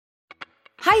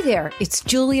Hi there, it's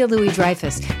Julia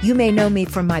Louis-Dreyfus. You may know me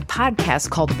from my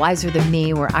podcast called Wiser Than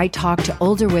Me, where I talk to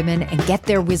older women and get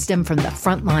their wisdom from the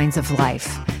front lines of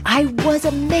life. I was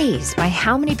amazed by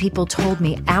how many people told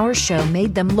me our show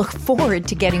made them look forward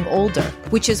to getting older,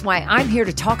 which is why I'm here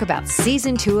to talk about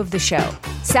Season 2 of the show.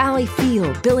 Sally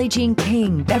Field, Billie Jean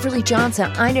King, Beverly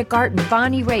Johnson, Ina Garten,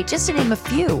 Bonnie Raitt, just to name a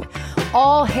few.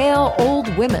 All hail old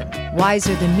women.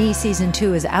 Wiser Than Me Season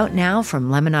 2 is out now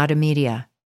from Lemonada Media.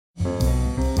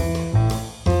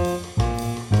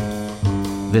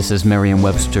 This is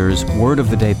Merriam-Webster's Word of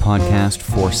the Day podcast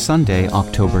for Sunday,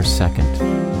 October 2nd.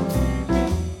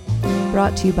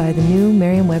 Brought to you by the new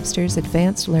Merriam-Webster's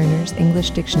Advanced Learners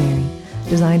English Dictionary,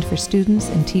 designed for students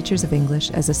and teachers of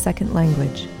English as a second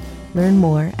language. Learn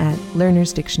more at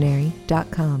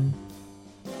learnersdictionary.com.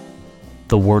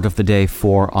 The word of the day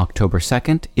for October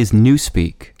 2nd is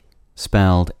Newspeak,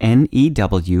 spelled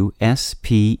Newspeak.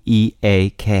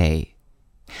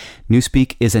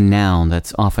 Newspeak is a noun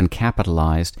that's often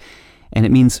capitalized, and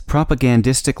it means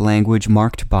propagandistic language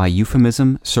marked by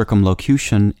euphemism,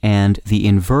 circumlocution, and the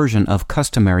inversion of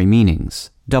customary meanings,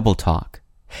 double talk.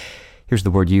 Here's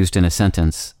the word used in a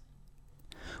sentence.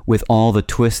 With all the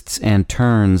twists and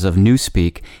turns of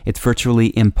Newspeak, it's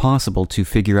virtually impossible to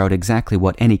figure out exactly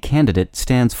what any candidate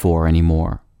stands for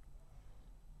anymore.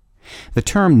 The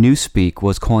term Newspeak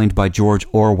was coined by George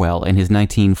Orwell in his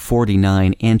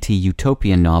 1949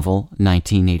 anti-utopian novel,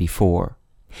 1984.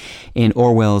 In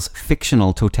Orwell's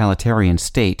fictional totalitarian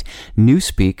state,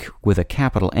 Newspeak, with a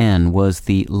capital N, was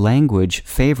the language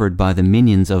favored by the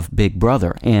minions of Big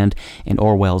Brother and, in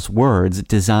Orwell's words,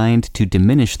 designed to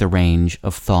diminish the range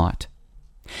of thought.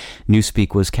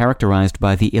 Newspeak was characterized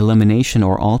by the elimination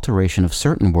or alteration of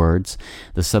certain words,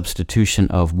 the substitution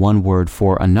of one word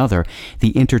for another,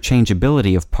 the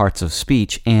interchangeability of parts of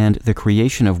speech, and the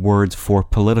creation of words for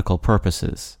political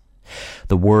purposes.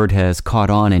 The word has caught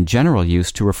on in general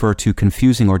use to refer to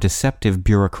confusing or deceptive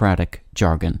bureaucratic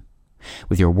jargon.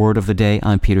 With your word of the day,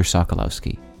 I'm Peter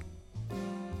Sokolowski.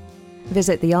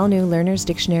 Visit the all-new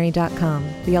learnersdictionary.com,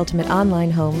 the ultimate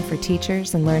online home for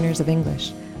teachers and learners of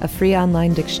English. A free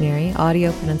online dictionary,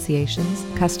 audio pronunciations,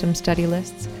 custom study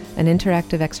lists, and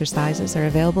interactive exercises are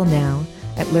available now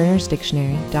at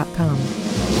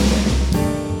learnersdictionary.com.